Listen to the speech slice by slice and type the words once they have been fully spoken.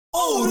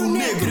Ouro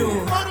Negro!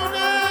 Ouro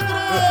Negro!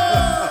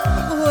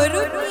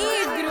 Ouro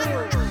Negro!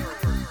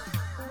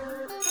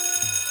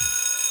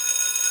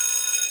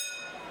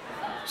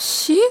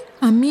 Xi,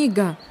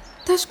 amiga,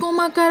 estás com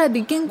uma cara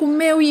de quem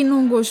comeu e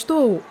não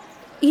gostou.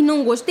 E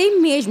não gostei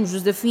mesmo,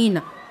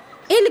 Josefina.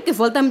 Ele que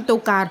volta a me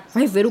tocar,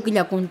 vai ver o que lhe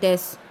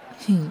acontece.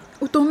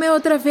 O tomei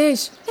outra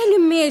vez. Ele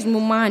mesmo,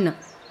 mana.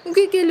 O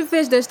que ele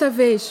fez desta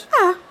vez?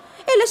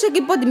 Ele acha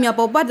que pode me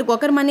apalpar de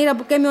qualquer maneira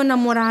porque é meu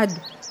namorado.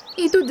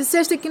 E tu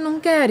disseste que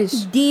não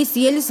queres. Disse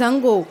e ele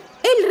zangou.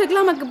 Ele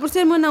reclama que por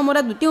ser meu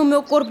namorado tem o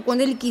meu corpo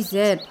quando ele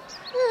quiser.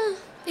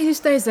 Ele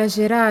está a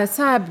exagerar,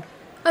 sabe?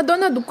 A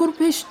dona do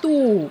corpo és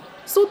tu.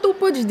 Só tu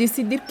podes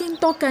decidir quem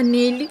toca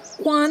nele,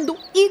 quando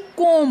e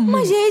como.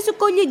 Mas é isso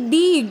que eu lhe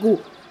digo.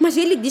 Mas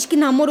ele diz que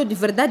namoro de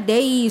verdade é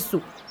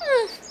isso.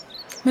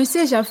 Mas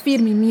seja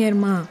firme, minha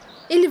irmã.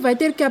 Ele vai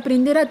ter que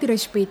aprender a te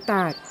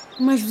respeitar.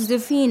 Mas,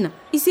 Josefina,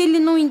 e se ele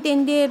não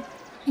entender?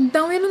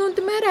 Então ele não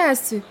te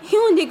merece. E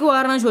onde é que eu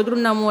arranjo outro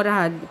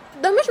namorado?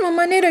 Da mesma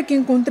maneira que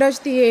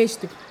encontraste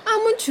este, há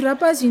muitos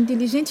rapazes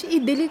inteligentes e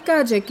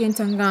delicados aqui em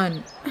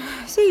Tsangano.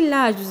 Sei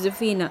lá,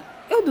 Josefina.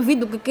 Eu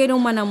duvido que queiram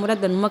uma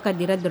namorada numa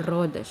cadeira de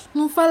rodas.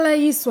 Não fala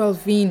isso,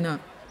 Alvina.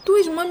 Tu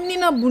és uma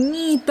menina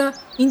bonita,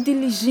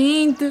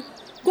 inteligente,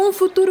 com um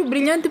futuro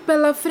brilhante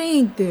pela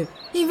frente.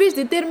 Em vez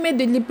de ter medo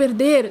de lhe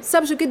perder,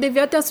 sabes o que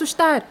devia te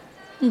assustar?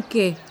 O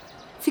quê?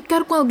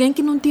 Ficar com alguém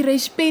que não te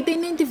respeita e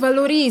nem te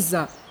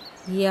valoriza.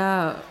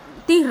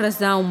 Tem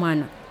razão,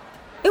 mana.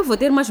 Eu vou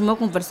ter mais uma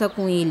conversa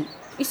com ele.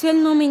 E se ele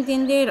não me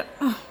entender,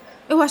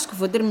 eu acho que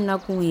vou terminar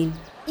com ele.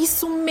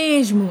 Isso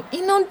mesmo.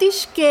 E não te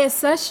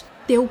esqueças,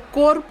 teu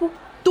corpo,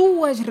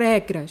 tuas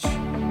regras.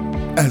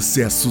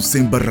 Acesso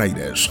sem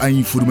barreiras à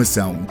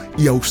informação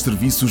e aos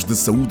serviços de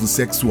saúde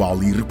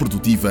sexual e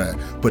reprodutiva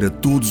para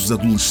todos os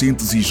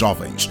adolescentes e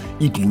jovens,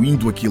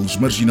 incluindo aqueles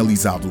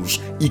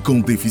marginalizados e com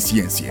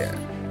deficiência.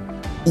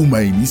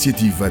 Uma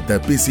iniciativa da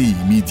PCI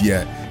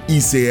Mídia,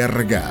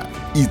 ICRH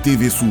e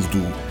TV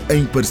Surdo,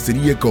 em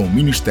parceria com o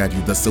Ministério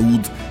da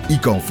Saúde e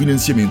com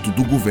financiamento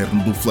do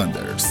Governo do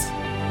Flanders.